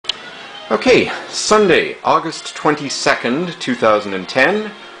Okay, Sunday, August 22nd,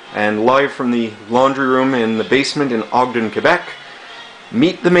 2010, and live from the laundry room in the basement in Ogden, Quebec,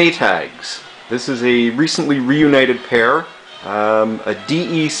 meet the Maytags. This is a recently reunited pair, a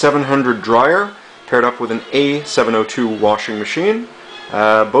DE700 dryer paired up with an A702 washing machine,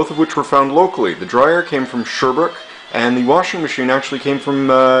 both of which were found locally. The dryer came from Sherbrooke, and the washing machine actually came from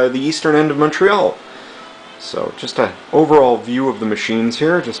the eastern end of Montreal. So just an overall view of the machines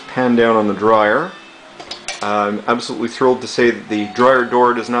here, just pan down on the dryer. I'm absolutely thrilled to say that the dryer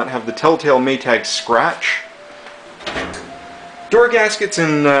door does not have the telltale Maytag scratch. Door gasket's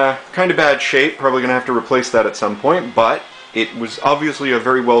in kind of bad shape, probably going to have to replace that at some point, but it was obviously a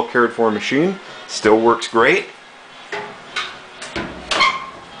very well cared for machine, still works great.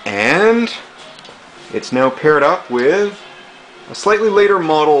 And it's now paired up with a slightly later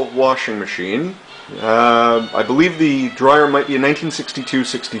model washing machine. I believe the dryer might be a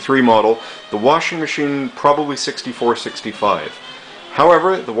 1962-63 model, the washing machine probably 64-65.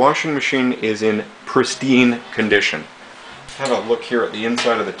 However, the washing machine is in pristine condition. Have a look here at the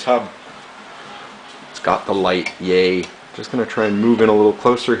inside of the tub. It's got the light, yay. Just going to try and move in a little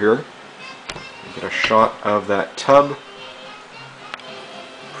closer here. Get a shot of that tub.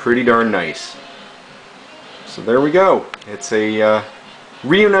 Pretty darn nice. So there we go. It's a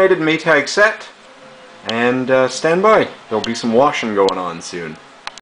reunited Maytag set. And stand by, there'll be some washing going on soon.